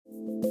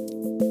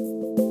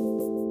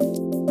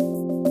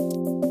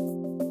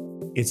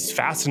It's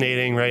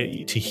fascinating,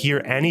 right, to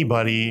hear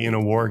anybody in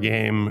a war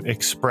game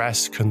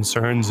express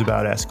concerns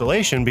about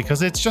escalation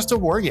because it's just a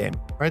war game,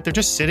 right? They're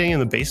just sitting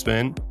in the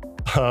basement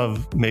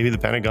of maybe the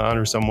Pentagon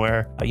or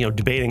somewhere,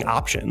 debating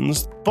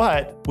options.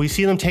 But we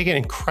see them take it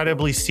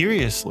incredibly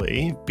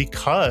seriously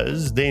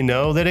because they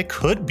know that it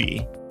could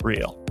be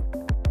real.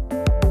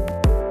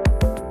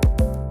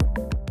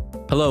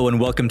 Hello and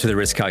welcome to The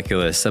Risk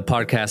Calculus, a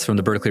podcast from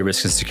the Berkeley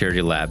Risk and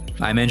Security Lab.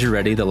 I'm Andrew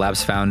Reddy, the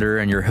lab's founder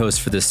and your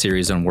host for this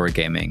series on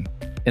wargaming.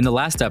 In the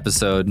last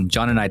episode,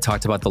 John and I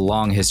talked about the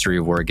long history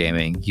of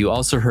wargaming. You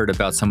also heard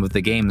about some of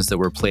the games that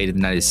were played in the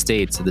United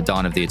States at the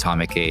dawn of the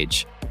atomic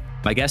age.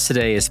 My guest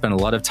today has spent a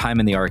lot of time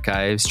in the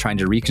archives trying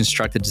to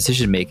reconstruct the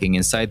decision-making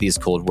inside these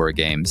Cold War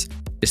games,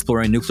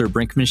 exploring nuclear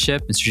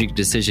brinkmanship and strategic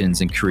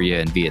decisions in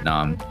Korea and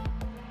Vietnam.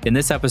 In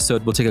this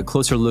episode, we'll take a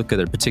closer look at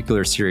a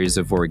particular series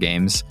of war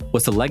games,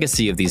 what's the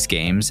legacy of these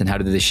games, and how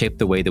do they shape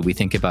the way that we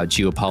think about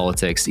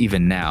geopolitics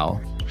even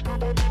now.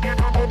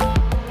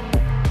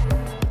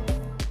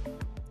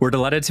 We're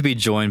delighted to be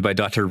joined by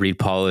Dr. Reid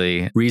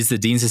Pauly. Reid's the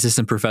Dean's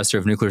Assistant Professor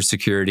of Nuclear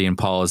Security and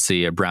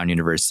Policy at Brown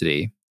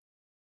University.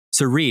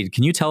 So Reid,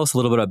 can you tell us a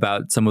little bit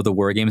about some of the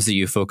war games that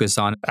you focus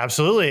on?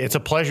 Absolutely. It's a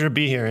pleasure to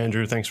be here,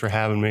 Andrew. Thanks for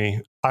having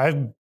me.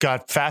 I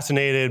got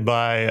fascinated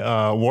by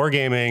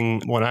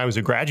wargaming when I was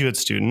a graduate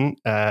student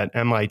at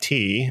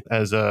MIT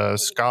as a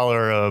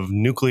scholar of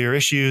nuclear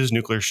issues,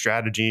 nuclear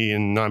strategy,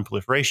 and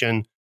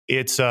nonproliferation.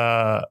 It's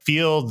a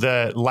field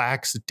that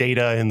lacks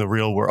data in the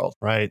real world,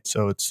 right?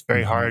 So it's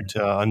very hard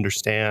to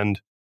understand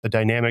the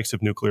dynamics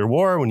of nuclear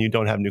war when you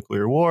don't have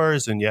nuclear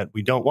wars, and yet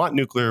we don't want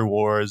nuclear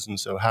wars. And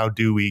so how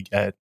do we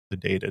get the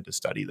data to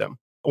study them?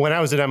 When I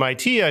was at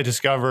MIT, I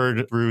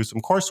discovered through some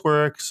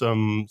coursework,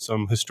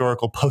 some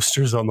historical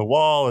posters on the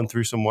wall, and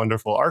through some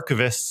wonderful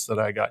archivists that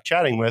I got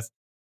chatting with,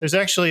 there's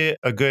actually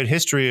a good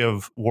history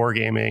of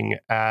wargaming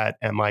at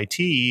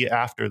MIT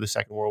after the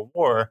Second World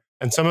War.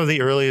 And some of the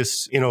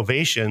earliest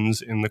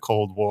innovations in the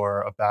Cold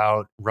War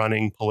about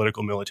running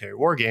political military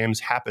war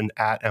games happened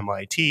at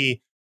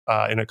MIT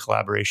in a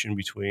collaboration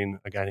between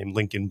a guy named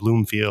Lincoln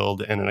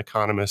Bloomfield and an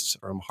economist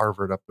from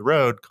Harvard up the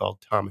road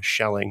called Thomas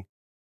Schelling.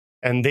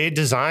 And they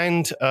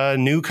designed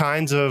new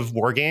kinds of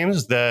war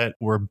games that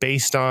were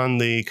based on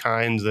the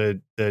kinds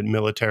that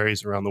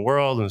militaries around the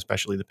world, and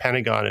especially the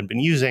Pentagon, had been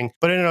using,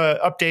 but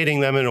updating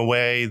them in a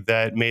way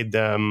that made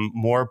them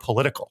more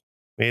political,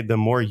 made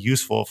them more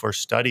useful for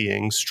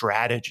studying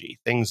strategy.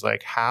 Things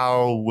like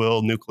how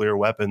will nuclear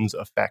weapons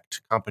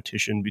affect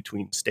competition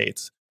between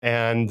states?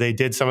 And they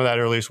did some of that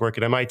earliest work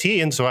at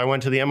MIT. And so I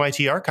went to the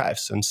MIT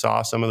archives and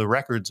saw some of the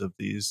records of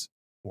these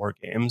war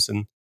games.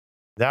 And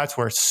that's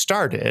where it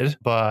started,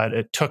 but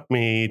it took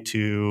me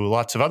to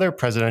lots of other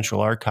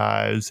presidential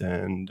archives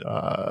and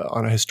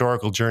on a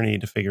historical journey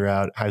to figure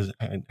out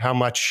how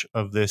much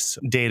of this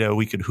data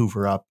we could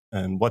hoover up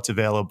and what's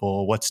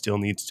available, what still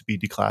needs to be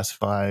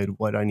declassified,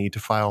 what I need to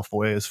file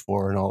FOIAs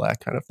for, and all that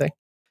kind of thing.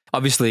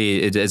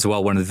 Obviously, as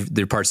well, one of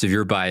the parts of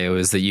your bio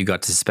is that you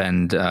got to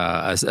spend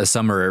a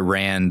summer at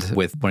RAND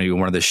with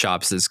one of the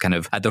shops that's kind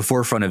of at the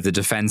forefront of the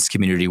defense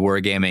community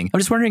wargaming. I'm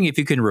just wondering if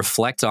you can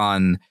reflect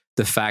on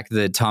the fact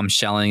that Tom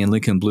Schelling and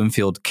Lincoln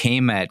Bloomfield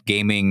came at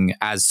gaming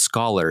as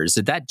scholars.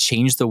 Did that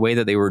change the way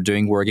that they were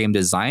doing war game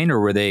design,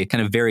 or were they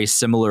kind of very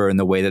similar in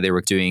the way that they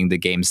were doing the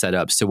game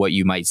setups to what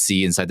you might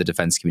see inside the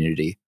defense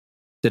community?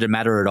 Did it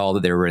matter at all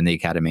that they were in the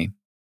academy?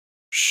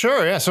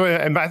 Sure, yeah. So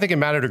I think it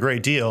mattered a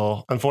great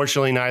deal.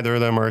 Unfortunately, neither of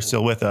them are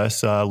still with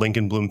us.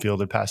 Lincoln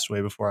Bloomfield had passed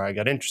away before I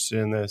got interested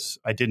in this.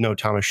 I did know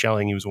Thomas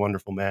Schelling. He was a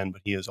wonderful man,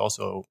 but he has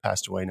also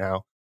passed away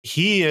now.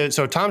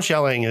 So Tom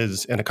Schelling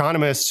is an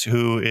economist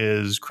who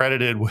is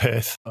credited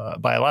with,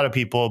 by a lot of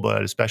people,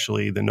 but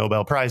especially the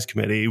Nobel Prize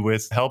Committee,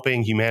 with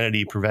helping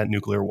humanity prevent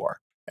nuclear war.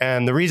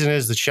 And the reason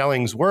is that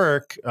Schelling's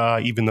work,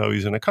 even though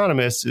he's an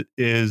economist,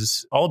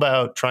 is all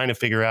about trying to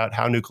figure out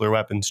how nuclear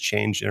weapons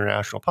change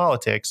international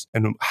politics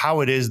and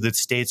how it is that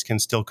states can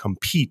still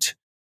compete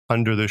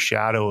under the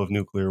shadow of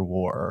nuclear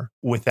war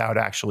without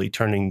actually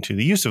turning to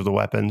the use of the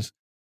weapons,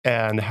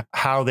 and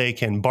how they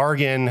can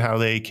bargain, how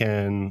they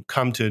can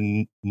come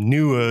to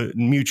new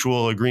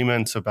mutual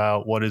agreements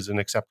about what is an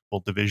acceptable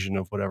division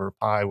of whatever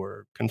pie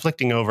we're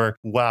conflicting over,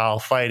 while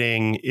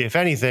fighting, if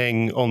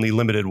anything, only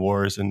limited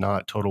wars and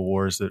not total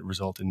wars that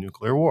result in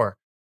nuclear war.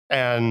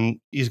 And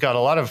he's got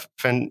a lot of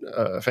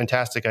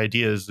fantastic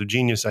ideas, the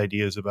genius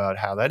ideas about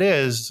how that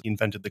is. He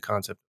invented the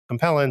concept of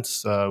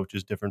compellence, which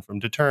is different from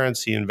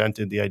deterrence. He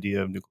invented the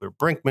idea of nuclear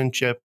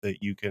brinkmanship,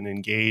 that you can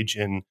engage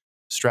in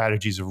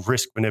strategies of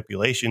risk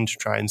manipulation to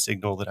try and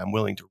signal that I'm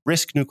willing to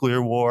risk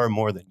nuclear war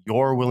more than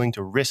you're willing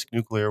to risk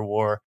nuclear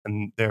war.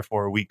 And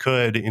therefore, we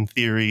could, in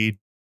theory,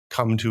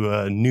 come to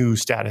a new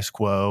status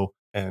quo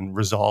and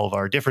resolve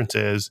our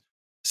differences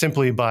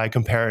simply by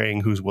comparing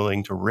who's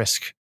willing to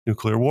risk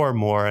nuclear war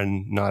more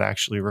and not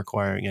actually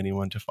requiring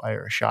anyone to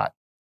fire a shot.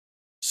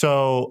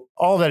 So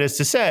all that is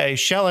to say,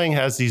 Schelling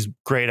has these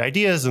great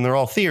ideas, and they're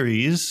all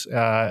theories,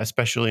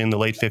 especially in the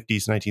late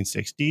 50s,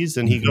 1960s.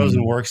 And he goes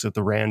and works at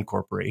the RAND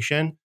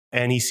Corporation,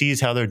 and he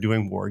sees how they're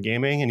doing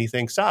wargaming, and he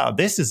thinks,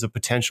 this is a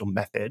potential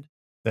method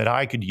that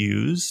I could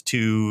use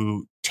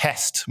to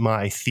test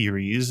my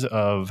theories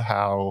of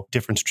how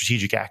different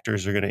strategic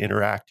actors are going to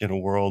interact in a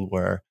world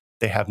where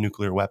they have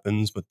nuclear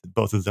weapons, but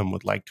both of them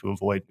would like to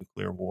avoid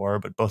nuclear war,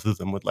 but both of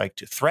them would like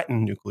to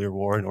threaten nuclear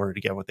war in order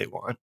to get what they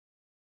want.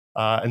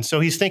 And so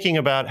he's thinking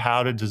about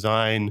how to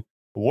design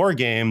a war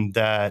game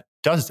that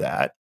does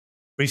that.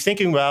 But he's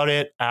thinking about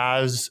it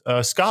as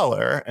a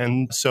scholar.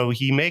 And so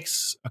he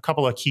makes a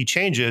couple of key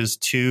changes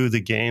to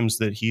the games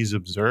that he's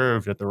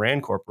observed at the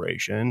RAND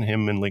Corporation,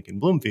 him and Lincoln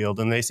Bloomfield.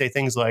 And they say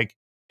things like,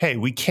 hey,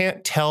 we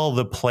can't tell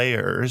the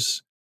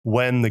players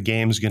when the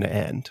game's going to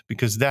end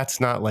because that's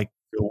not like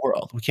the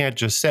world. We can't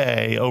just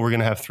say, oh, we're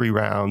going to have 3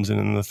 rounds. And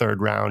in the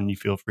 3rd round, you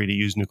feel free to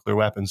use nuclear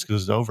weapons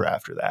because it's over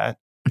after that.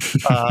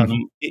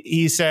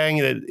 He's saying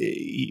that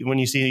when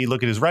you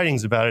look at his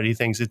writings about it, he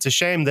thinks it's a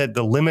shame that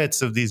the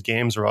limits of these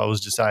games are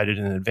always decided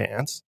in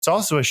advance. It's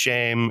also a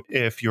shame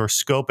if you're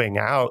scoping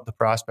out the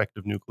prospect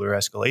of nuclear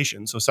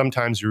escalation. So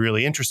sometimes you're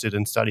really interested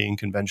in studying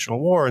conventional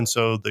war. And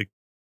so the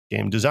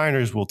game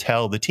designers will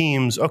tell the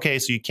teams, okay,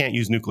 so you can't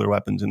use nuclear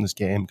weapons in this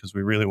game because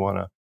we really want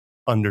to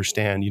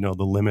understand,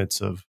 the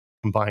limits of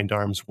combined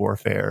arms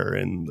warfare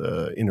in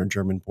the inner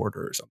German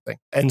border or something.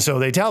 And so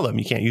they tell them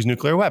you can't use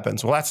nuclear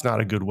weapons. Well, that's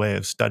not a good way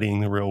of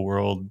studying the real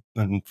world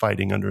and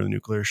fighting under the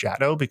nuclear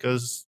shadow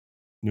because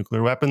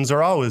nuclear weapons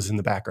are always in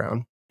the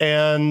background.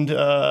 And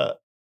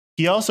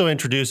he also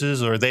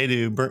introduces, or they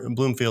do,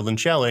 Bloomfield and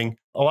Schelling,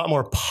 a lot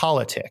more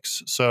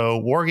politics. So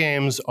war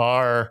games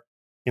are,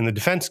 in the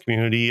defense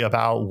community,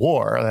 about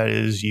war. That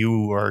is,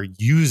 you are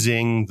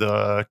using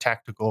the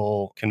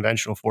tactical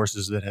conventional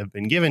forces that have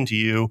been given to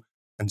you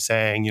and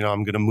saying,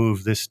 I'm going to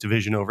move this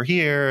division over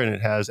here and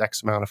it has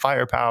X amount of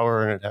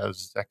firepower and it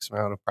has X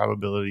amount of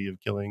probability of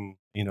killing,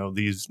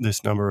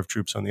 this number of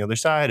troops on the other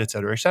side, et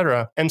cetera, et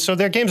cetera. And so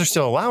their games are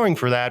still allowing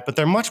for that, but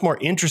they're much more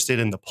interested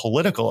in the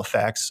political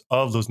effects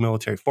of those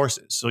military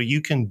forces. So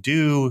you can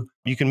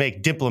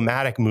make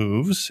diplomatic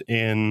moves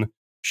in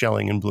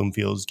Schelling and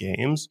Bloomfield's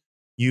games.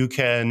 You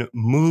can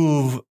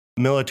move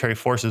military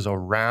forces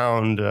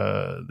around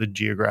the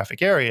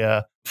geographic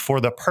area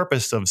for the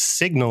purpose of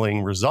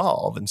signaling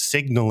resolve and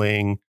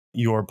signaling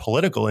your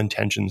political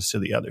intentions to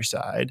the other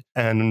side,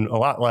 and a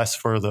lot less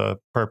for the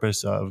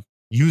purpose of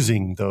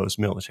using those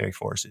military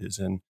forces.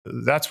 And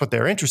that's what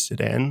they're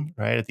interested in,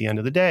 right? At the end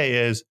of the day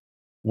is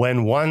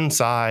when one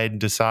side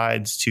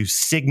decides to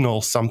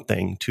signal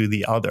something to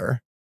the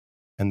other,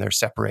 and they're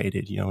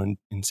separated,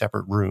 in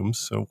separate rooms.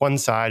 So one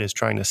side is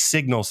trying to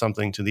signal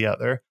something to the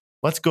other.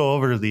 Let's go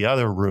over to the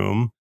other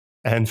room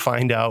and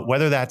find out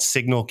whether that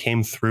signal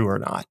came through or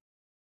not.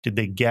 Did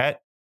they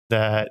get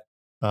that,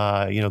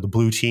 the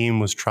blue team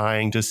was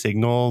trying to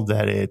signal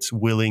that it's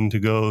willing to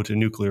go to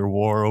nuclear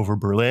war over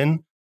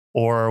Berlin?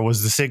 Or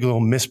was the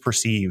signal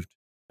misperceived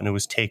and it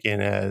was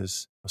taken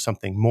as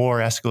something more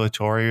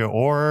escalatory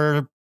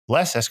or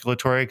less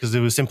escalatory because it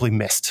was simply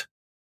missed?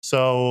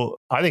 So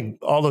I think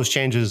all those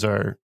changes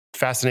are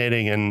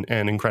fascinating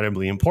and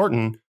incredibly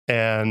important,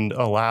 and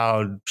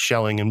allowed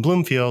Schelling and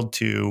Bloomfield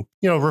to,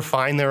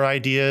 refine their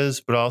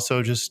ideas, but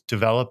also just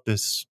develop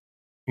this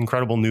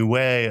incredible new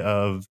way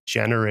of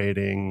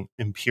generating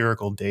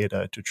empirical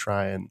data to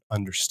try and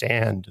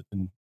understand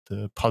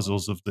the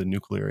puzzles of the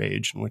nuclear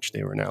age in which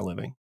they were now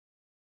living.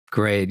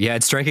 Great. Yeah,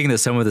 it's striking that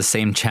some of the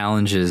same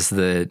challenges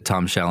that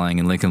Tom Schelling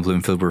and Lincoln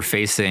Bloomfield were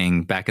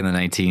facing back in the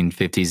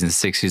 1950s and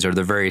 60s are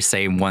the very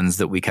same ones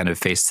that we kind of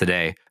face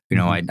today.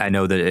 I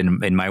know that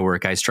in my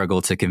work, I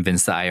struggle to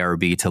convince the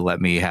IRB to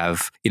let me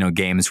have,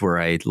 games where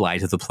I lie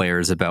to the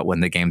players about when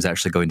the game's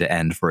actually going to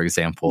end, for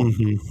example.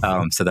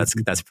 So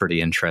that's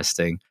pretty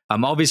interesting.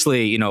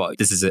 Obviously,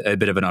 this is a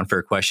bit of an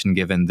unfair question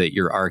given that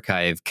your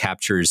archive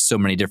captures so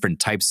many different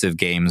types of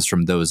games,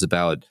 from those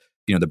about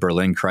the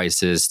Berlin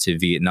crisis to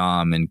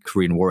Vietnam and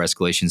Korean War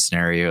escalation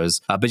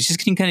scenarios. But just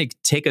can you kind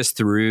of take us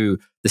through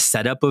the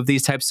setup of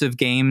these types of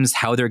games,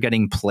 how they're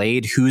getting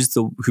played, who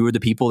are the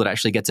people that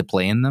actually get to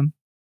play in them?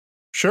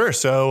 Sure.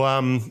 So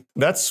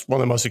that's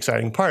one of the most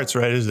exciting parts,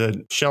 right? Is that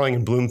Schelling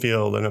and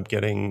Bloomfield end up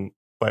getting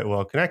quite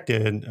well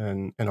connected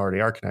and already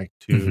are connected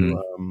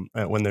to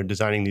when they're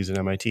designing these at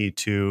MIT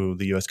to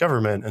the US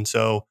government. And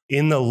so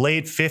in the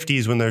late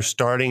 50s, when they're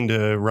starting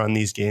to run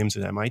these games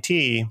at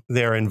MIT,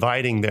 they're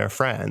inviting their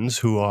friends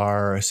who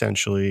are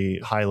essentially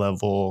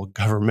high-level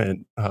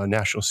government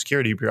national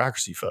security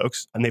bureaucracy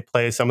folks. And they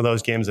play some of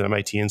those games at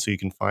MIT. And so you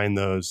can find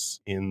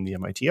those in the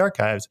MIT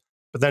archives.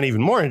 But then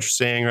even more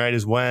interesting, right,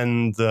 is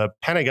when the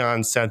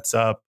Pentagon sets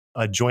up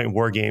a joint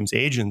war games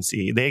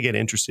agency, they get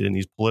interested in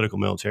these political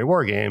military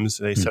war games.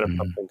 They set up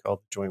something called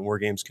the Joint War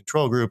Games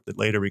Control Group that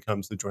later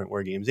becomes the Joint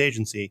War Games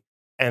Agency.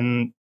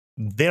 And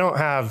they don't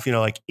have,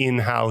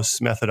 in-house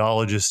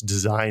methodologists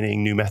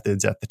designing new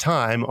methods at the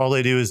time. All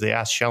they do is they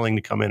ask Schelling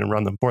to come in and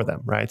run them for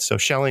them, right? So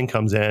Schelling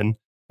comes in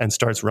and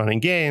starts running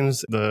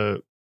games.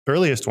 The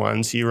earliest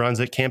ones he runs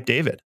at Camp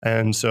David.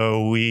 And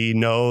so we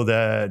know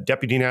that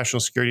deputy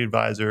national security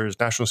advisors,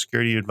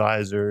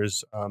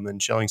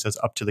 and Schelling says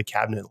up to the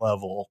cabinet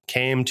level,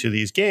 came to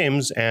these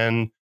games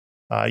and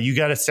You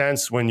get a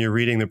sense when you're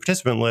reading the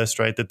participant list,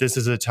 right, that this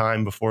is a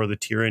time before the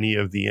tyranny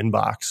of the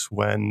inbox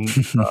when,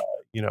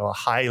 a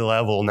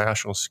high-level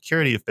national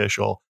security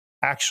official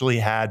actually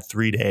had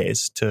 3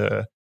 days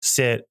to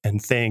sit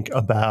and think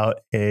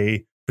about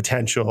a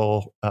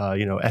potential,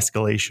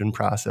 escalation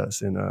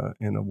process in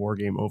a war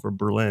game over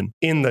Berlin.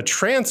 In the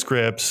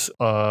transcripts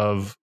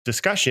of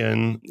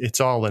discussion,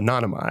 it's all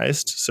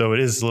anonymized. So it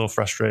is a little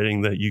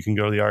frustrating that you can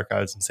go to the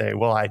archives and say,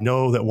 well, I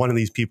know that one of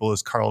these people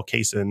is Karl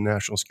Kaysen,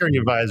 National Security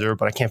Advisor,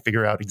 but I can't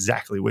figure out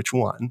exactly which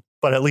one.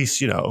 But at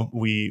least,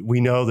 we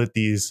know that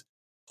these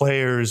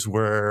players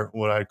were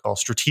what I call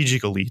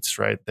strategic elites,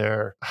 right?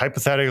 They're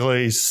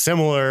hypothetically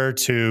similar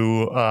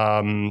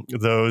to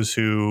those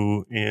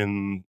who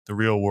in the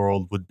real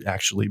world would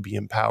actually be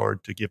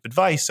empowered to give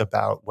advice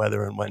about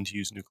whether and when to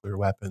use nuclear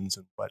weapons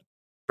and what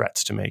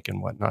threats to make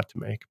and what not to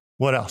make.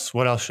 What else?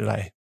 What else should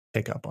I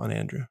pick up on,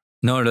 Andrew?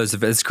 No,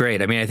 it's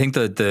great. I mean, I think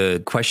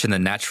the question that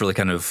naturally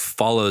kind of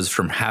follows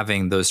from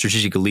having those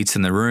strategic elites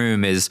in the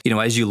room is,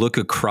 as you look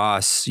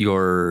across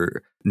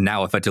your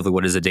now effectively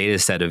what is a data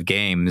set of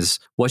games,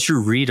 what's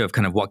your read of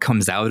kind of what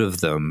comes out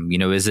of them?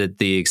 Is it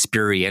the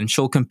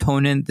experiential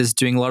component that's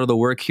doing a lot of the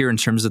work here in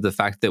terms of the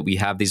fact that we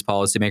have these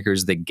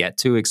policymakers that get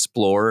to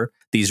explore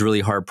these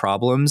really hard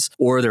problems,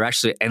 or are there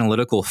actually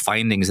analytical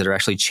findings that are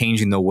actually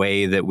changing the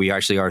way that we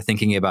actually are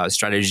thinking about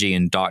strategy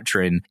and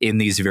doctrine in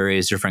these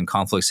various different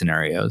conflict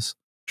scenarios?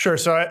 Sure.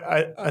 So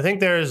I think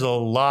there's a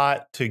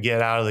lot to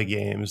get out of the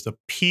games. The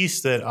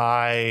piece that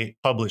I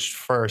published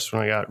first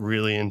when I got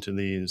really into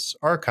these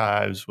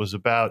archives was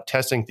about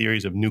testing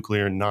theories of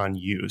nuclear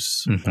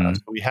non-use. Mm-hmm.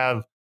 So we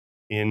have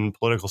in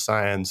political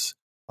science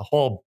a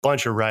whole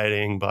bunch of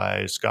writing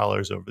by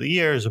scholars over the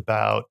years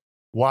about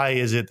why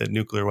is it that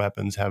nuclear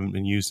weapons haven't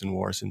been used in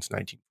war since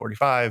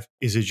 1945?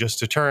 Is it just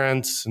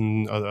deterrence?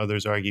 And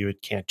others argue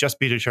it can't just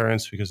be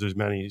deterrence because there's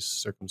many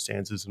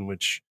circumstances in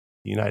which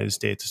the United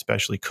States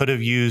especially could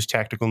have used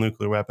tactical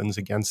nuclear weapons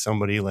against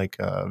somebody like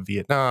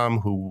Vietnam,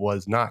 who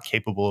was not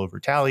capable of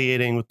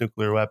retaliating with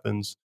nuclear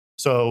weapons.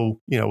 So,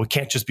 it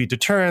can't just be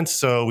deterrence.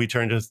 So we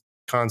turn to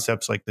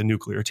concepts like the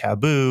nuclear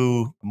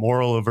taboo,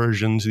 moral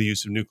aversion to the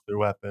use of nuclear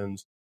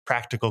weapons,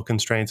 practical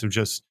constraints of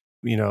just,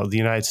 the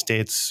United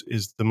States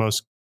is the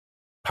most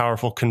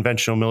powerful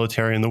conventional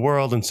military in the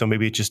world. And so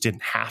maybe it just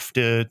didn't have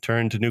to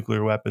turn to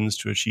nuclear weapons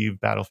to achieve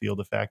battlefield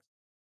effect.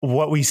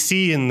 What we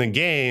see in the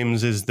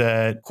games is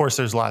that, of course,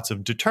 there's lots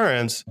of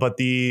deterrence, but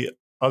the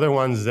other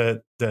ones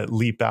that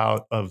leap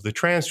out of the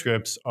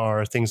transcripts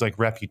are things like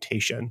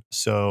reputation.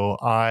 So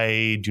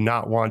I do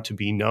not want to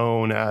be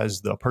known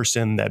as the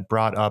person that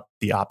brought up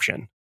the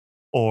option,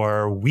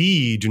 or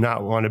we do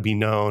not want to be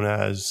known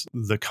as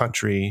the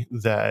country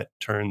that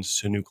turns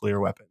to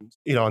nuclear weapons.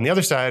 On the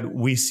other side,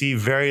 we see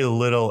very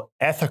little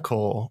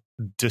ethical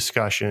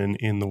discussion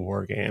in the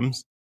war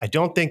games. I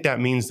don't think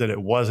that means that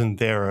it wasn't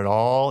there at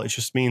all. It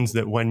just means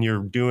that when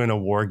you're doing a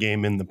war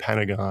game in the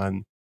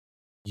Pentagon,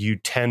 you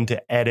tend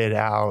to edit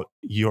out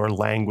your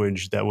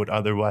language that would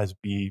otherwise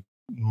be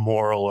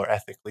moral or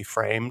ethically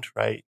framed,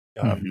 right?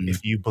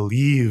 If you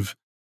believe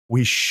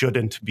we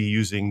shouldn't be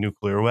using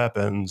nuclear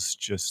weapons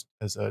just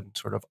as a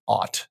sort of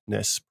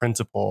oughtness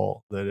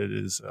principle, that it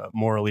is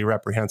morally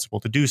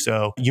reprehensible to do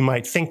so, you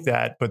might think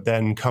that, but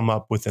then come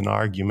up with an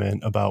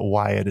argument about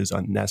why it is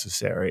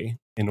unnecessary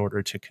in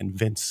order to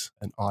convince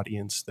an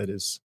audience that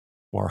is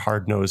more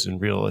hard-nosed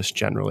and realist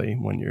generally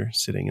when you're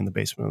sitting in the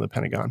basement of the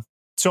Pentagon.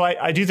 So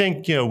I do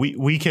think,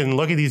 we can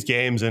look at these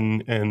games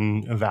and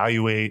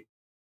evaluate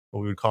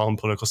what we would call in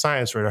political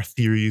science, right, our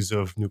theories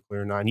of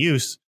nuclear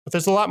non-use. But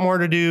there's a lot more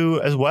to do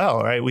as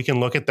well, right? We can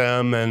look at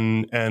them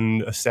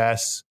and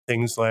assess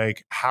things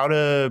like how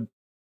do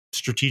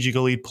strategic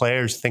elite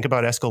players think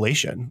about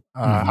escalation?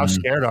 How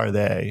scared are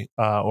they?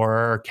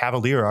 Or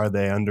cavalier are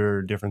they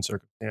under different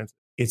circumstances?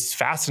 It's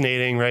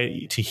fascinating,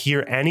 right, to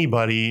hear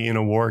anybody in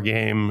a war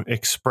game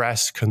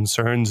express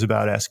concerns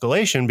about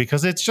escalation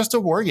because it's just a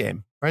war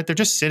game, right? They're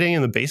just sitting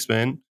in the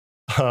basement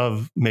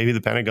of maybe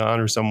the Pentagon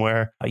or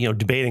somewhere,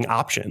 debating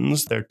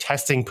options. They're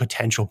testing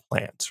potential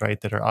plans, right,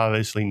 that are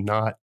obviously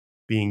not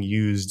being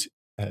used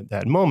at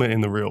that moment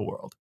in the real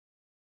world.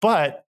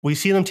 But we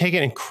see them take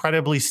it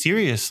incredibly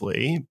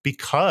seriously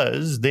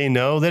because they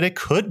know that it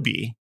could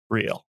be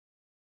real.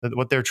 That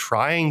what they're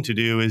trying to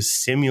do is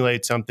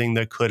simulate something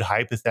that could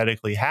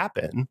hypothetically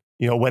happen.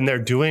 When they're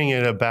doing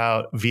it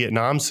about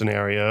Vietnam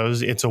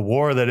scenarios, it's a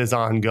war that is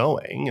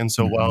ongoing. And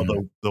so while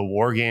the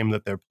war game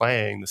that they're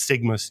playing, the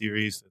Sigma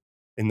series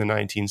in the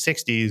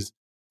 1960s,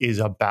 is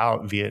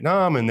about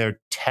Vietnam, and they're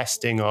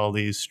testing all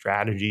these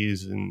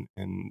strategies and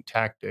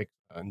tactics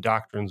and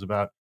doctrines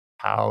about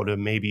how to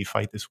maybe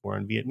fight this war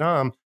in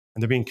Vietnam.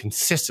 And they're being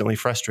consistently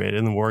frustrated.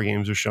 And the war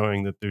games are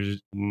showing that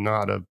there's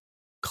not a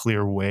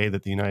clear way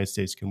that the United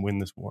States can win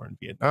this war in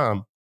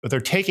Vietnam. But they're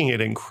taking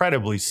it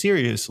incredibly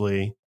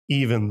seriously,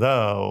 even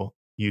though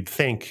you'd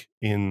think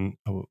in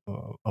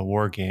a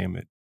war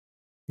game,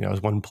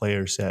 as one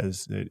player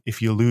says, that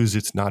if you lose,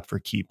 it's not for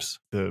keeps.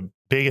 The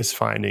biggest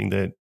finding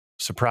that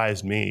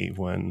surprised me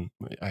when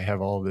I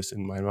have all of this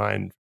in my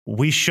mind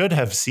we should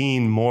have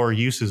seen more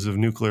uses of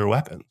nuclear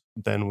weapons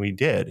than we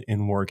did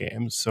in war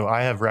games. So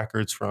I have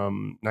records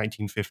from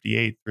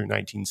 1958 through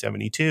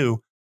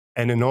 1972,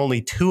 and in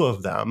only two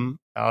of them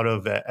out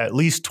of at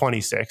least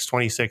 26,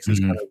 26 is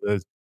kind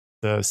of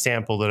the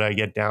sample that I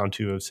get down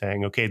to of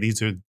saying, okay,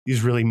 these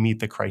really meet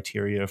the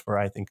criteria for,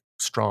 I think,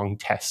 strong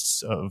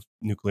tests of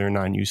nuclear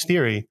non-use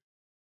theory.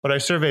 But I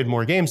surveyed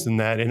more games than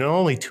that, and in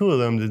only two of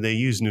them did they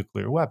use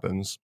nuclear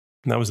weapons.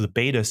 And that was the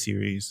Beta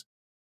series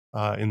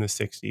in the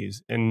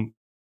 60s. And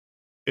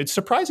it's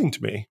surprising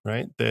to me,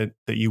 right, that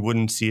you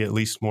wouldn't see at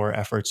least more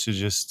efforts to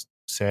just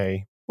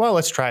say, well,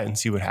 let's try it and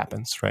see what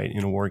happens, right,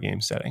 in a war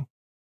game setting.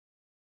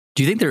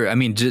 Do you think I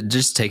mean,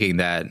 just taking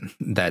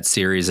that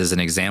series as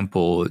an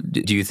example,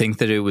 do you think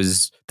that it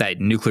was that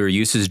nuclear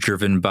use is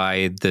driven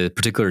by the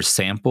particular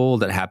sample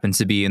that happened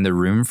to be in the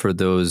room for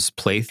those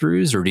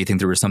playthroughs? Or do you think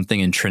there was something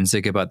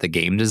intrinsic about the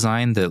game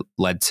design that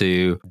led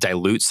to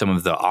dilute some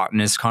of the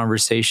oughtness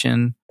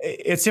conversation?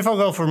 It's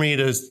difficult for me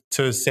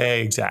to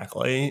say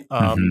exactly.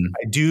 I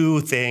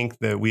do think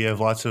that we have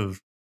lots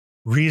of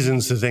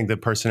reasons to think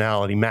that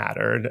personality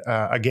mattered.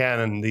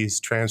 Again,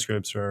 these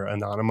transcripts are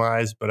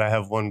anonymized, but I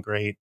have one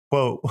great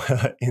quote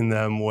in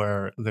them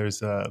where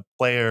there's a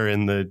player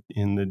in the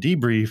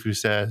debrief who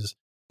says,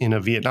 in a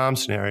Vietnam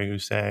scenario,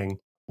 who's saying,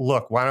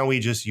 look, why don't we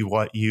just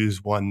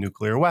use one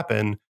nuclear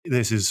weapon?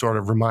 This is sort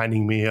of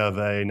reminding me of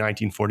a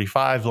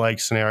 1945-like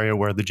scenario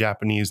where the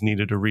Japanese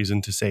needed a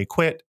reason to say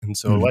quit. And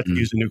so let's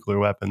use a nuclear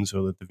weapon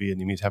so that the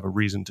Vietnamese have a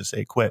reason to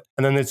say quit.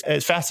 And then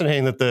it's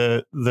fascinating that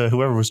the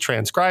whoever was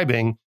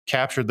transcribing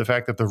captured the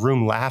fact that the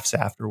room laughs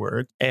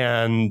afterward,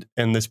 and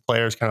this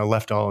player's kind of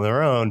left all on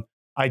their own.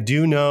 I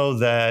do know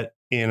that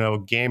in a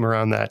game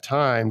around that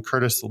time,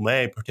 Curtis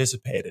LeMay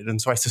participated.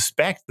 And so I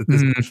suspect that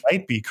this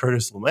might be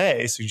Curtis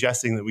LeMay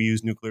suggesting that we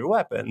use nuclear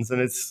weapons. And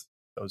it's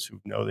those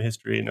who know the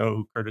history and know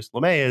who Curtis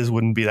LeMay is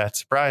wouldn't be that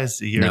surprised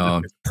to hear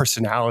that there's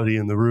personality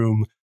in the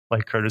room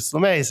like Curtis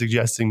LeMay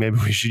suggesting maybe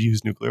we should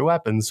use nuclear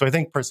weapons. So I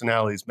think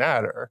personalities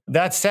matter.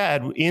 That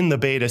said, in the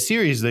Beta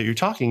series that you're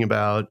talking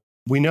about,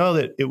 we know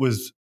that it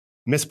was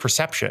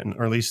misperception,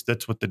 or at least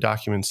that's what the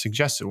document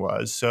suggested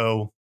was.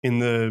 So in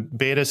the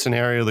Beta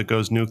scenario that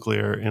goes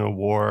nuclear in a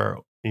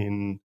war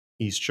in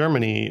East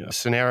Germany, a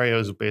scenario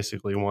is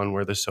basically one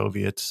where the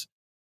Soviets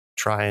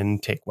try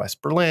and take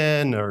West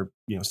Berlin, or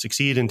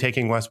succeed in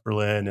taking West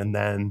Berlin, and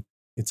then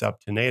it's up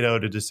to NATO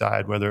to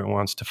decide whether it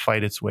wants to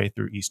fight its way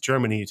through East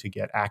Germany to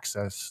get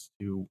access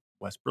to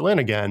West Berlin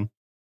again.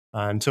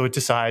 And so it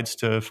decides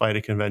to fight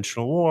a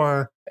conventional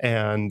war.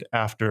 And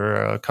after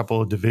a couple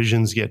of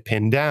divisions get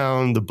pinned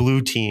down, the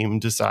blue team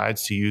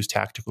decides to use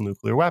tactical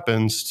nuclear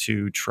weapons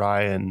to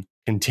try and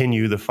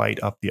continue the fight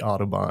up the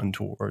Autobahn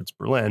towards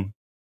Berlin.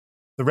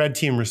 The red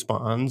team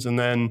responds, and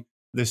then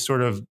this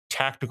sort of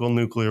tactical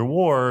nuclear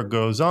war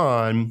goes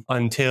on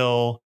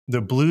until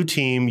the blue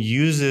team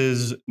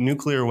uses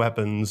nuclear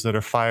weapons that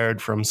are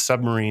fired from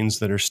submarines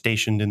that are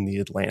stationed in the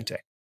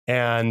Atlantic.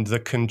 And the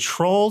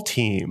control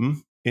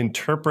team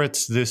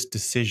interprets this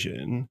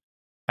decision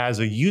as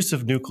a use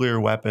of nuclear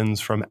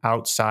weapons from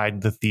outside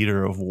the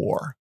theater of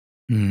war.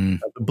 The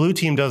blue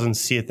team doesn't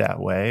see it that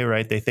way,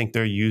 right? They think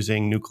they're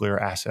using nuclear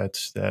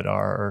assets that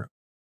are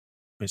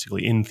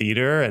basically in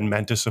theater and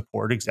meant to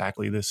support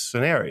exactly this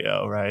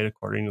scenario, right?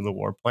 According to the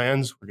war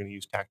plans, we're going to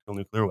use tactical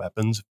nuclear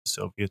weapons if the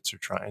Soviets are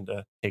trying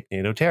to take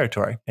NATO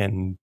territory.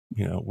 And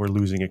we're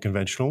losing a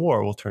conventional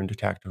war, we'll turn to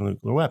tactical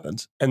nuclear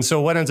weapons. And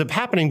so what ends up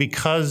happening,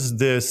 because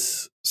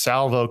this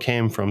salvo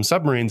came from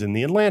submarines in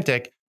the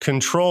Atlantic,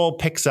 Control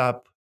picks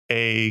up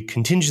a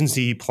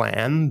contingency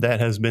plan that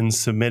has been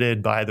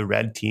submitted by the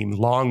red team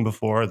long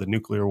before the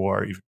nuclear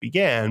war even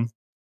began.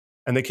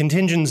 And the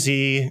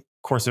contingency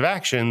course of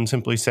action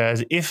simply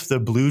says, if the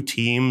blue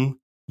team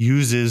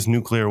uses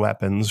nuclear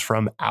weapons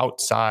from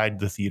outside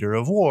the theater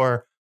of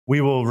war, we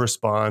will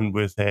respond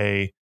with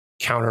a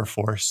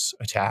counterforce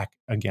attack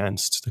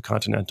against the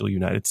continental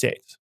United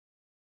States.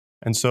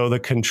 And so the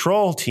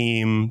control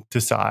team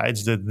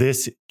decides that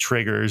this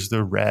triggers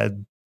the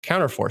red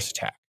counterforce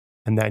attack.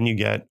 And then you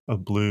get a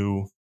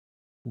blue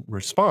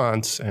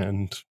response,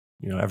 and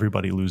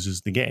everybody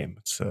loses the game.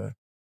 It's a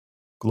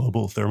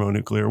global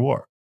thermonuclear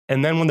war.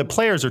 And then when the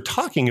players are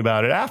talking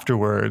about it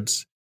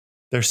afterwards,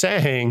 they're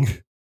saying,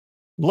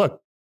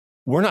 look,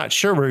 we're not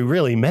sure we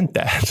really meant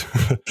that.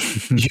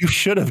 You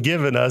should have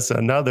given us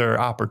another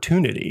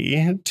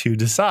opportunity to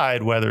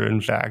decide whether,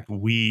 in fact,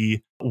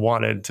 we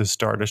wanted to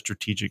start a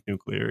strategic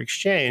nuclear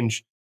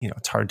exchange.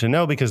 It's hard to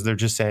know because they're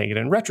just saying it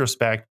in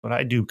retrospect, but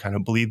I do kind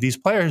of believe these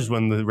players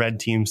when the red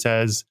team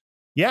says,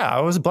 yeah,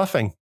 I was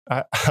bluffing.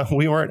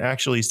 We weren't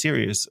actually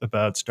serious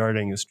about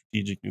starting a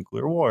strategic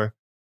nuclear war.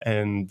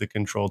 And the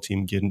control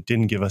team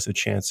didn't give us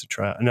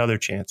another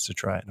chance to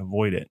try and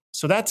avoid it.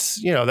 So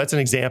that's an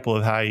example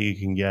of how you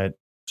can get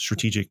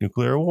strategic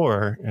nuclear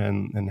war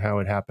and how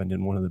it happened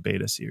in one of the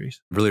Beta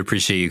series. Really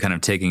appreciate you kind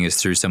of taking us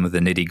through some of the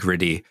nitty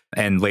gritty.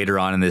 And later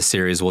on in this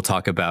series, we'll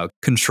talk about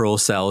control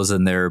cells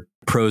and their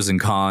pros and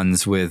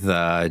cons with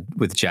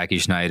Jackie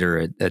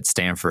Schneider at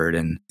Stanford,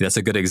 and that's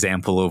a good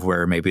example of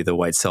where maybe the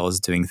white cell is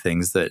doing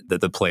things that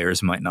the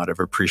players might not have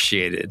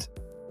appreciated.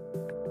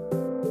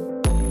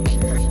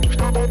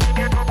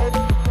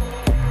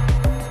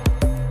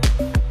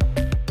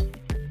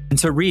 And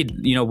so, Reed,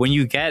 when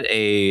you get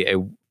a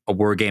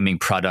wargaming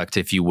product,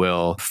 if you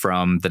will,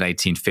 from the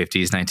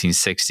 1950s,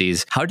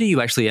 1960s, how do you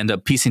actually end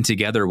up piecing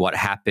together what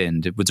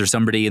happened? Was there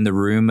somebody in the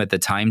room at the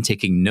time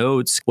taking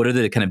notes? What are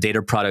the kind of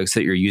data products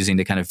that you're using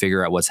to kind of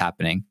figure out what's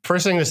happening?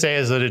 First thing to say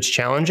is that it's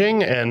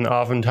challenging, and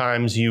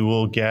oftentimes you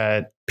will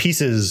get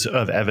pieces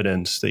of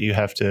evidence that you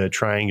have to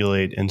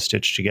triangulate and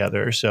stitch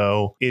together.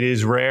 So it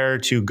is rare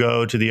to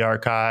go to the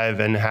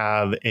archive and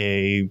have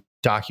a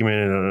document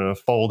in a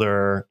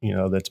folder,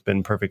 that's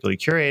been perfectly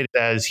curated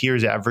as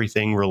here's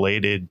everything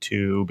related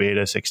to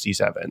Beta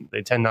 67.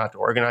 They tend not to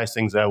organize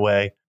things that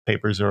way.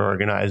 Papers are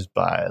organized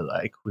by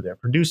like who they're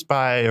produced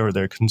by or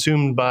they're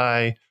consumed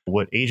by,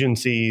 what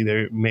agency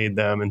they made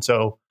them. And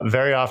so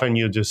very often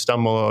you just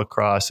stumble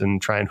across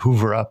and try and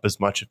hoover up as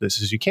much of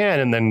this as you can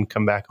and then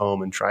come back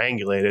home and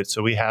triangulate it.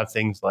 So we have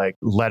things like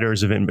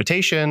letters of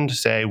invitation to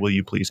say, will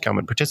you please come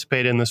and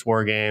participate in this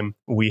war game?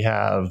 We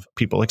have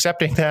people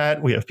accepting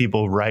that. We have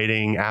people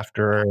writing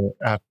after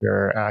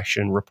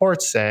action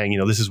reports saying,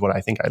 this is what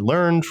I think I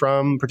learned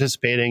from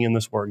participating in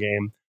this war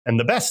game. And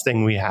the best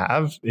thing we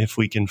have, if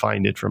we can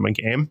find it from a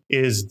game,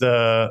 is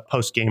the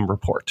post-game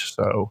report.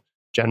 So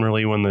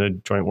generally, when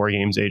the Joint War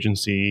Games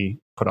Agency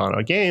put on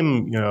a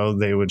game,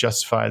 they would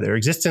justify their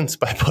existence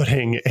by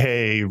putting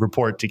a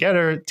report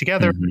together.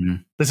 Mm-hmm.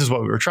 This is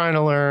what we were trying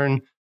to learn.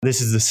 This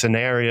is the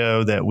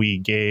scenario that we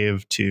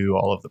gave to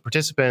all of the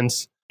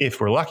participants. If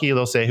we're lucky,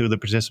 they'll say who the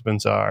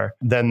participants are.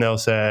 Then they'll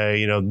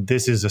say,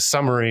 this is a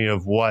summary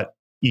of what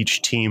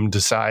each team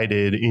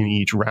decided in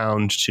each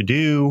round to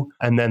do.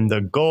 And then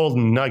the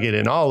golden nugget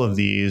in all of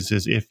these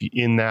is if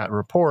in that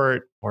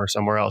report or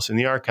somewhere else in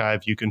the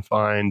archive, you can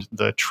find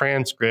the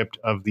transcript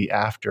of the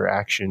after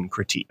action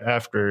critique.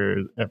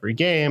 After every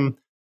game,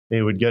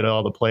 they would get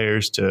all the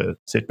players to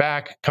sit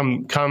back,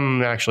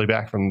 come actually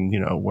back from,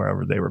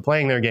 wherever they were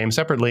playing their game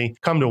separately,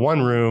 come to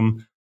one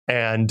room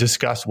and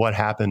discuss what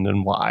happened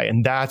and why.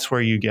 And that's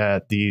where you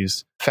get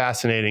these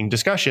fascinating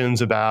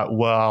discussions about,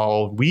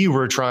 well, we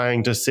were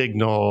trying to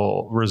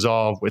signal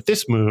resolve with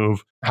this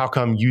move. How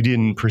come you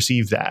didn't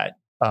perceive that?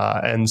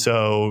 And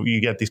so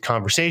you get these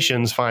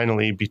conversations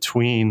finally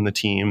between the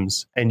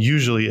teams, and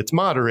usually it's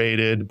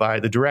moderated by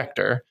the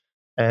director.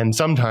 And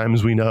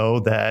sometimes we know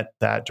that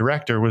that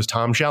director was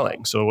Tom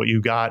Schelling. So what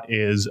you got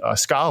is a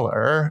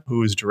scholar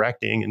who is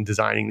directing and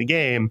designing the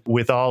game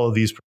with all of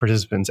these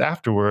participants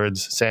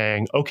afterwards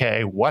saying,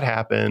 okay, what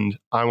happened?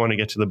 I want to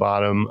get to the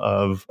bottom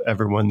of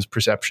everyone's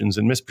perceptions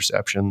and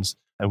misperceptions,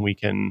 and we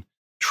can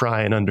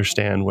try and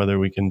understand whether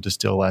we can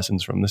distill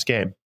lessons from this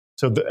game.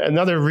 So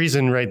another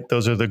reason, right,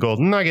 those are the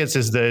golden nuggets,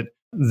 is that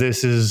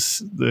this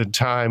is the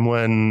time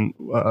when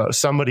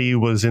somebody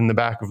was in the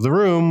back of the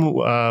room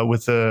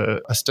with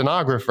a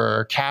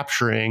stenographer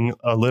capturing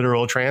a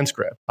literal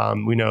transcript.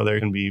 We know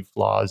there can be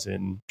flaws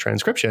in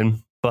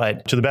transcription,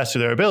 but to the best of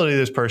their ability,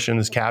 this person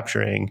is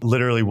capturing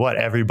literally what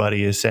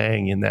everybody is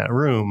saying in that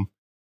room.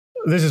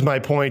 This is my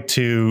point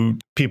to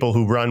people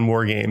who run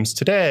war games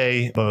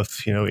today,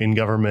 both in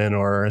government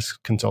or as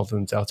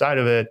consultants outside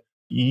of it.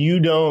 You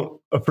don't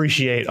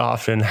appreciate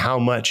often how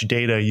much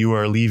data you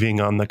are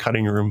leaving on the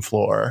cutting room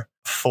floor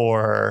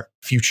for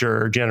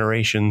future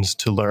generations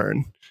to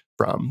learn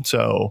from.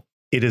 So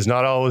it is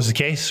not always the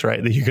case,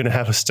 right, that you're going to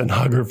have a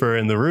stenographer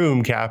in the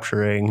room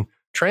capturing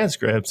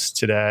transcripts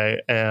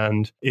today.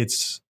 And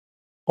it's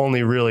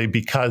only really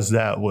because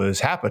that was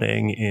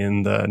happening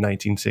in the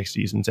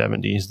 1960s and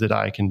 70s that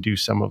I can do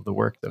some of the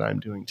work that I'm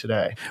doing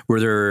today. Were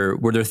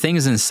there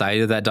things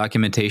inside of that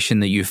documentation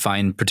that you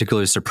find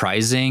particularly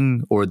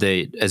surprising, or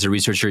that as a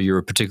researcher you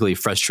were particularly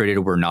frustrated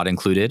were not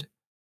included?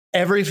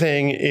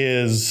 Everything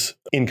is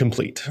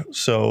incomplete.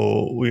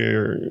 So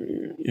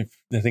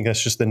I think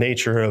that's just the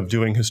nature of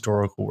doing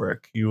historical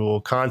work. You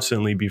will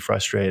constantly be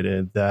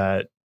frustrated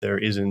that there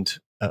isn't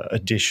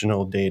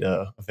additional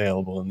data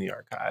available in the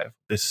archive.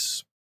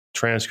 This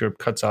transcript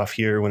cuts off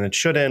here when it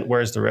shouldn't.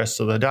 Where's the rest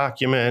of the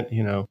document?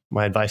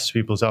 My advice to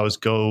people is always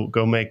go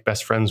make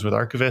best friends with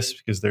archivists,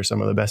 because they're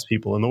some of the best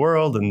people in the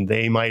world, and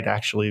they might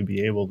actually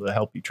be able to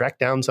help you track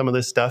down some of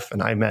this stuff.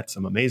 And I met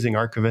some amazing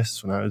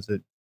archivists when I was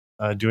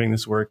doing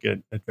this work at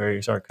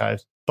various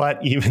archives.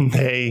 But even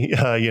they,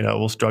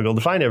 will struggle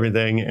to find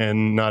everything,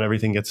 and not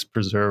everything gets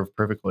preserved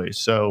perfectly.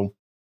 So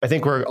I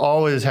think we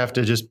always have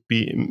to just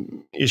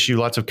issue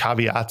lots of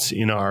caveats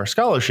in our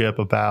scholarship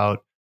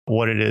about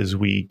what it is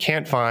we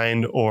can't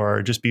find,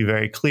 or just be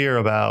very clear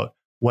about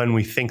when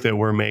we think that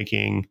we're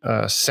making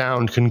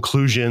sound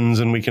conclusions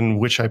and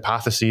which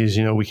hypotheses,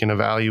 we can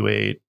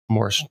evaluate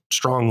more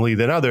strongly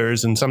than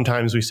others. And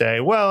sometimes we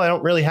say, well, I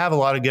don't really have a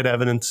lot of good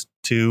evidence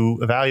to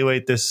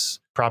evaluate this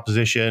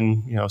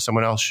proposition.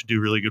 Someone else should do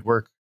really good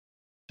work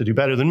to do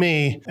better than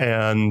me,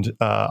 and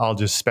I'll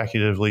just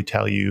speculatively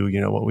tell you,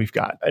 what we've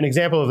got. An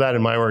example of that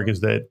in my work is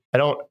that I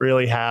don't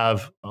really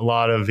have a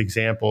lot of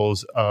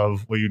examples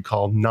of what you'd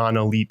call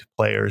non-elite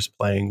players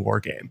playing war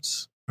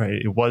games. Right.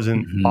 It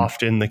wasn't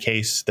often the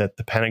case that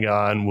the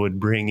Pentagon would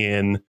bring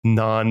in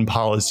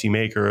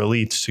non-policymaker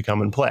elites to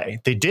come and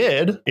play. They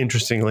did,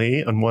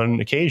 interestingly, on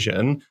one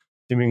occasion,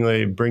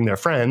 seemingly bring their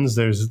friends.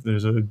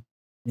 There's a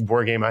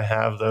war game I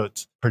have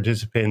that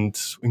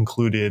participants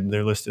included.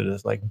 They're listed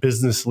as like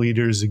business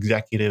leaders,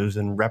 executives,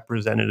 and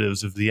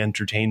representatives of the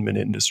entertainment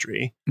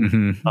industry.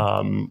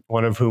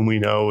 One of whom we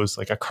know is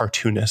like a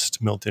cartoonist,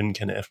 Milton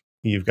Caniff.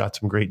 You've got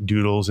some great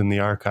doodles in the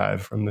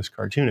archive from this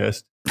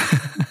cartoonist.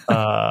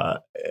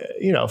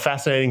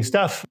 Fascinating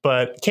stuff,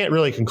 but can't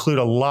really conclude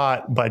a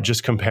lot by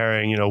just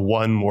comparing,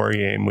 one war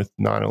game with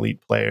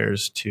non-elite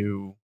players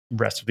to the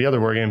rest of the other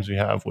war games we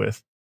have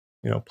with,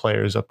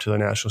 players up to the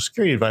National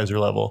Security Advisor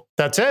level.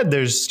 That said,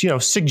 there's,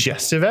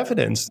 suggestive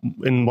evidence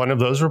in one of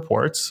those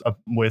reports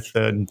with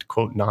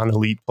quote,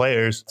 non-elite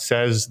players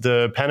says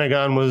the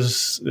Pentagon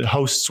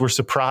hosts were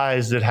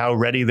surprised at how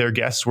ready their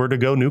guests were to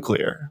go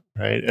nuclear,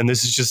 right? And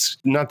this is just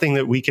nothing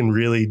that we can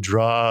really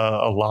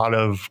draw a lot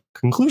of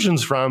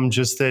conclusions from,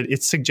 just that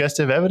it's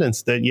suggestive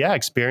evidence that,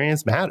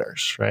 experience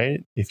matters,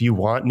 right? If you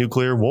want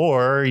nuclear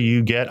war,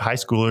 you get high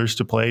schoolers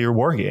to play your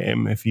war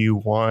game. If you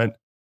want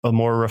a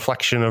more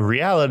reflection of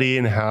reality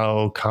and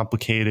how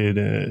complicated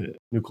a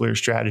nuclear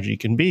strategy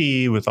can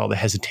be with all the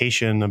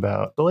hesitation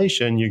about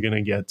escalation, you're going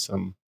to get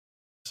some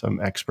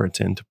experts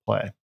into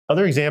play.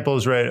 Other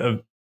examples, right,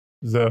 of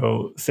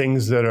the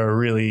things that are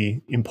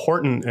really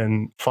important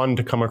and fun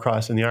to come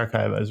across in the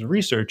archive as a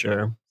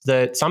researcher,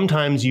 that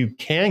sometimes you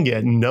can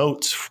get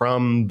notes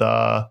from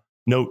the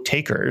note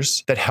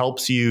takers that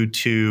helps you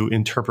to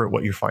interpret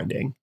what you're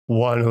finding.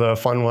 One of the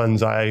fun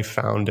ones I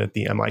found at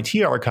the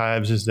MIT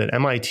archives is that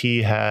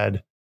MIT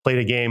had played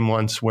a game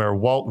once where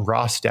Walt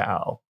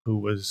Rostow, who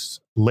was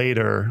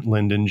later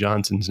Lyndon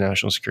Johnson's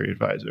national security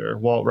advisor,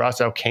 Walt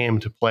Rostow came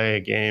to play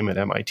a game at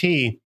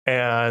MIT,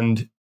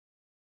 and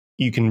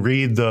you can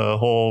read the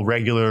whole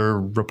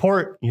regular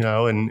report,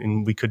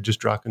 and we could just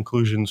draw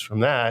conclusions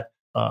from that.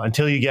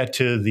 Until you get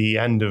to the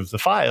end of the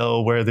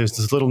file where there's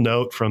this little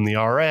note from the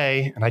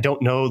RA, and I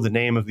don't know the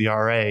name of the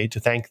RA to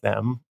thank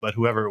them, but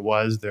whoever it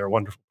was, they're a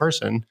wonderful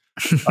person.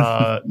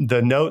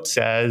 The note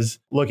says,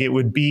 look, it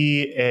would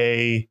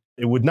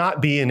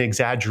not be an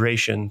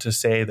exaggeration to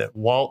say that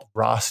Walt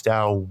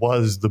Rostow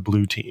was the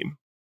blue team,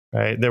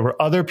 right? There were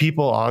other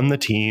people on the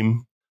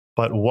team,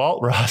 but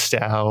Walt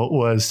Rostow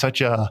was such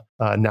a,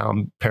 now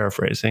I'm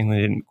paraphrasing, they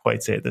didn't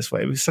quite say it this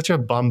way, he was such a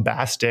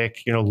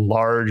bombastic,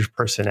 large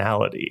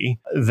personality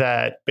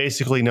that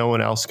basically no one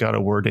else got a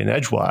word in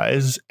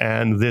edgewise.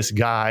 And this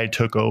guy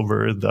took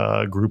over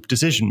the group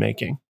decision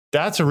making.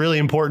 That's a really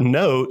important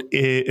note,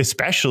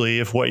 especially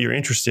if what you're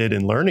interested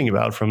in learning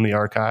about from the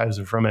archives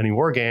or from any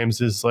war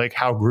games is like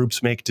how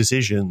groups make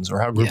decisions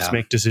or how groups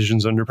make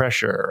decisions under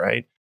pressure,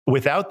 right?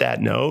 Without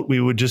that note,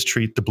 we would just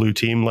treat the blue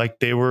team like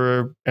they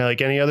were like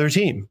any other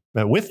team.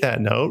 But with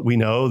that note, we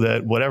know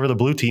that whatever the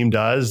blue team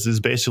does is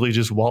basically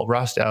just Walt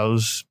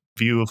Rostow's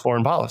view of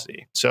foreign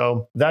policy.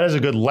 So that is a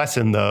good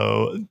lesson,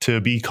 though,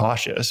 to be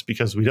cautious,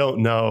 because we don't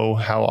know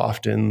how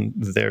often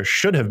there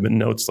should have been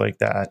notes like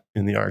that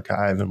in the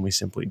archive, and we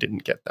simply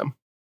didn't get them.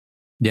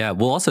 Yeah,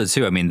 well, also,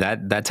 too, I mean,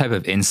 that type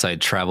of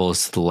insight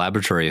travels to the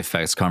laboratory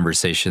effects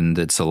conversation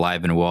that's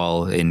alive and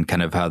well in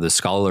kind of how the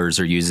scholars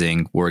are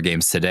using war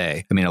games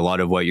today. I mean, a lot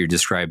of what you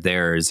described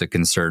there is a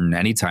concern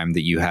anytime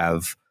that you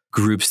have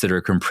groups that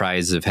are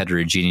comprised of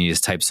heterogeneous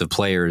types of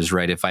players,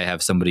 right? If I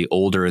have somebody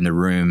older in the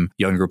room,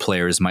 younger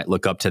players might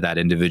look up to that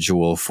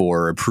individual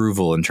for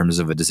approval in terms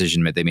of a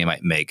decision that they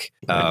might make.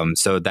 Right.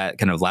 So that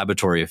kind of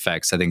laboratory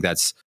effects, I think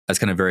that's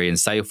kind of very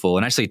insightful,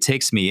 and actually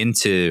takes me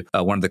into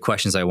one of the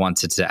questions I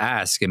wanted to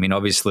ask. I mean,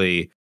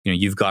 obviously,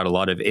 you've got a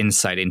lot of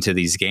insight into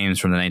these games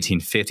from the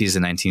 1950s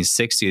and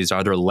 1960s.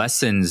 Are there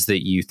lessons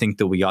that you think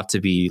that we ought to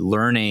be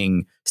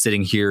learning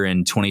sitting here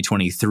in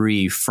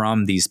 2023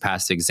 from these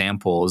past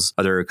examples?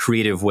 Are there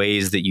creative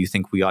ways that you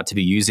think we ought to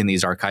be using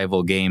these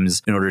archival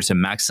games in order to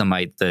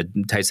maximize the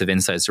types of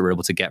insights that we're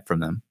able to get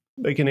from them?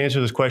 I can answer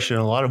this question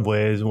in a lot of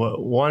ways.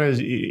 One is,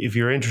 if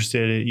you're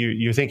interested,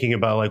 you're thinking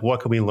about like, what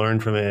can we learn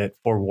from it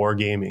for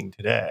wargaming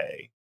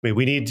today? I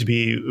mean,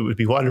 it would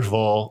be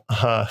wonderful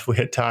if we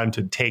had time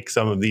to take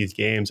some of these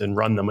games and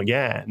run them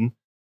again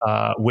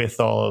with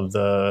all of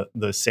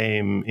the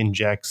same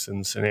injects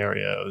and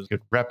scenarios. You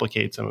could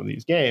replicate some of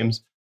these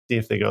games, see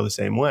if they go the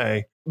same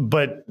way.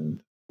 But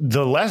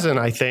the lesson,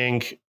 I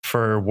think,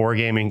 for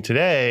wargaming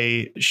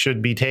today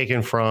should be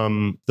taken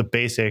from the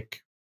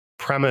basic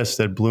premise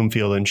that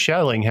Bloomfield and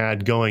Schelling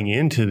had going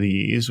into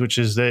these, which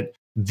is that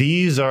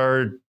these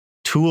are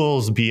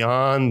tools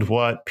beyond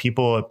what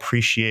people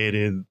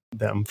appreciated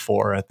them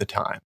for at the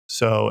time.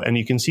 So, and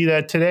you can see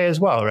that today as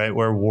well, right?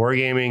 Where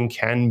wargaming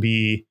can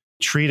be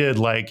treated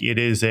like it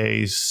is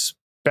a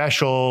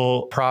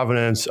special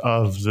provenance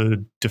of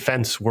the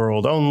defense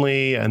world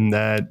only, and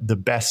that the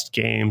best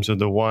games are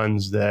the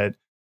ones that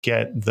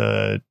get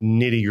the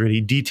nitty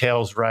gritty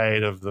details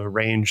right of the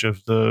range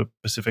of the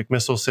Pacific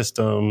Missile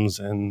systems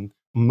and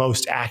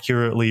most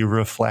accurately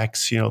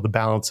reflects, the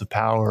balance of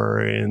power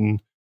in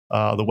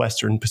the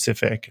Western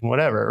Pacific and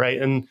whatever,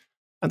 right? And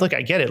look,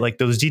 I get it. Like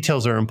those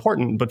details are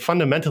important, but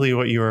fundamentally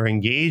what you are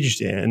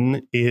engaged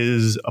in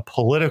is a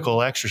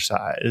political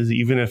exercise,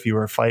 even if you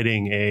are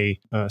fighting a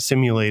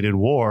simulated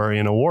war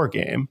in a war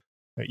game.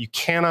 Right? You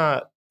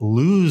cannot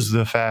lose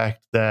the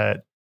fact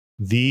that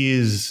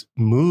these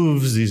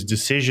moves, these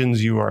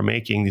decisions you are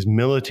making, these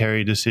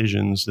military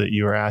decisions that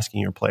you are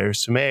asking your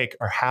players to make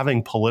are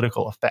having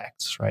political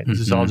effects, right? This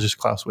is all just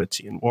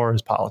Clausewitzian. War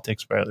is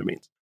politics by other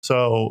means.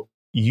 So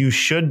you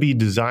should be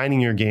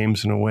designing your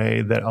games in a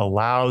way that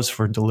allows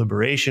for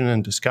deliberation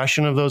and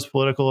discussion of those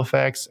political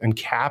effects and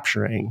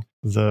capturing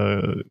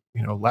the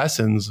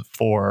lessons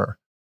for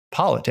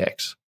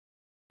politics.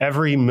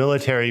 Every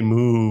military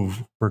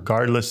move,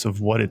 regardless of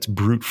what its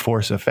brute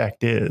force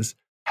effect is,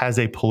 has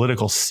a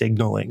political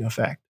signaling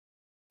effect.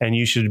 And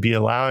you should be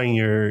allowing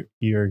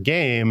your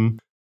game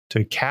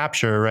to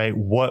capture, right,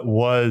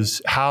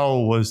 how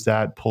was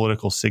that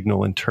political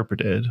signal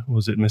interpreted?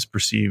 Was it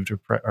misperceived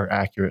or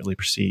accurately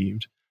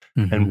perceived?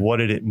 And what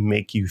did it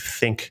make you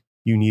think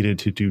you needed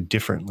to do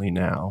differently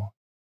now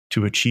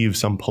to achieve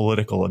some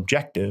political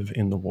objective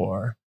in the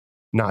war,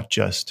 not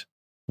just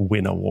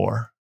win a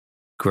war?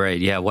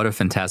 Great. Yeah. What a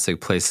fantastic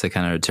place to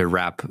kind of to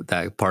wrap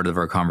that part of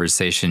our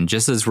conversation.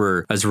 Just as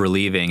we're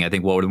leaving, I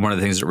think one of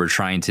the things that we're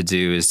trying to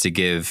do is to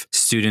give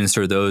students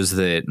or those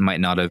that might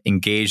not have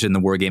engaged in the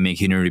wargaming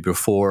community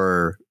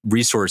before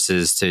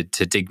resources to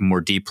dig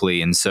more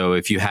deeply. And so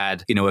if you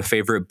had, a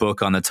favorite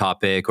book on the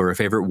topic or a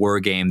favorite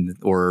war game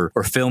or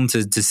film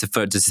to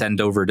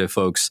send over to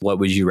folks, what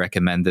would you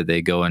recommend that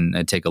they go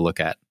and take a look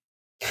at?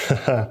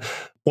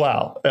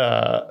 Wow.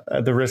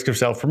 At the risk of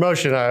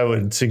self-promotion, I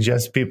would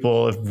suggest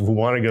people who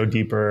want to go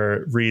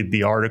deeper, read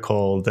the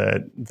article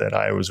that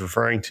I was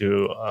referring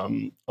to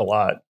a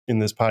lot in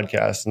this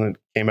podcast, and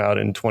it came out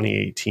in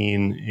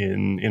 2018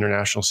 in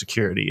International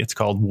Security. It's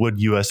called "Would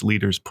U.S.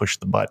 Leaders Push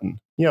the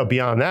Button?"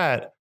 Beyond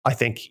that, I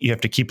think you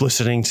have to keep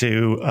listening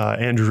to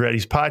Andrew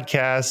Reddy's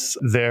podcasts.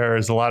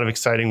 There's a lot of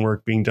exciting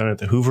work being done at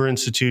the Hoover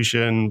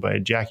Institution by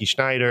Jackie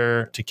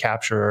Schneider to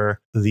capture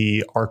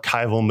the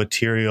archival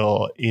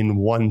material in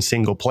one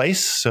single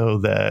place so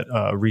that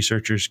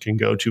researchers can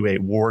go to a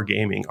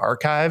wargaming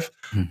archive.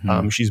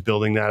 She's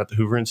building that at the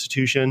Hoover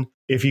Institution.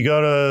 If you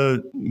go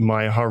to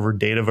my Harvard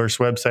Dataverse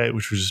website,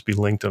 which will just be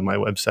linked on my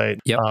website,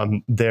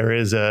 there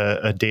is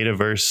a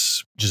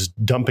Dataverse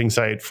just dumping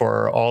site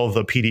for all of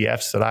the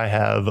PDFs that I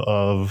have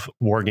of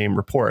wargame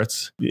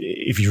reports.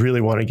 If you really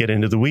want to get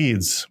into the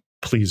weeds,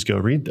 please go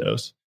read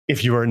those.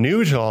 If you are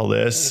new to all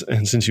this,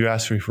 and since you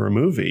asked me for a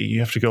movie, you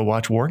have to go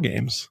watch War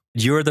Games.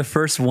 You're the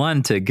first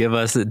one to give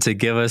us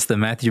the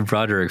Matthew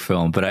Broderick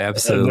film, but I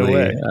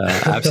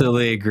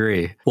absolutely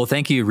agree. Well,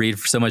 thank you, Reed,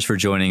 so much for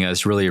joining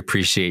us. Really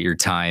appreciate your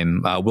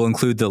time. We'll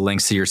include the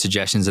links to your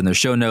suggestions in the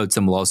show notes,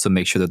 and we'll also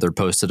make sure that they're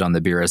posted on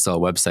the BRSL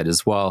website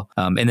as well.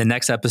 In the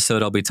next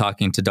episode, I'll be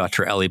talking to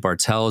Dr. Ellie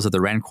Bartels of the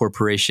RAND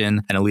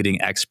Corporation and a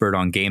leading expert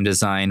on game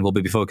design. We'll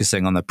be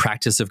focusing on the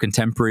practice of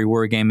contemporary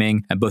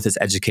wargaming and both its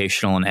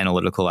educational and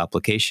analytical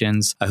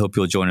applications. I hope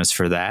you'll join us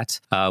for that.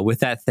 With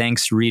that,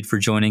 thanks, Reed, for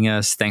joining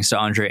us. Thanks to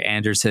Andre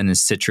Anderson and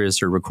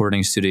Citrus, our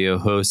recording studio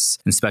hosts,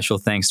 and special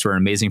thanks to our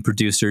amazing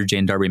producer,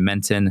 Jane Darby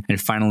Menton. And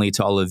finally,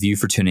 to all of you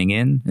for tuning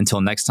in. Until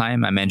next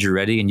time, I'm Andrew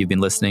Reddy, and you've been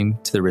listening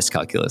to The Risk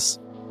Calculus.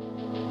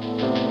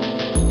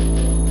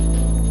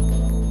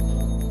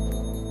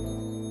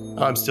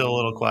 I'm still a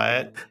little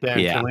quiet. Dan,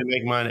 Can we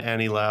make mine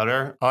any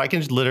louder? I can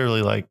just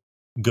literally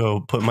go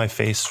put my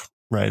face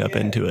right up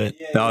into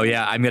it. Oh,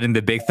 yeah. I'm getting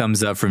the big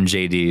thumbs up from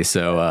JD.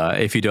 So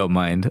if you don't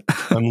mind.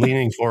 I'm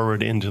leaning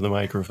forward into the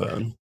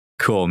microphone.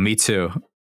 Cool. Me too.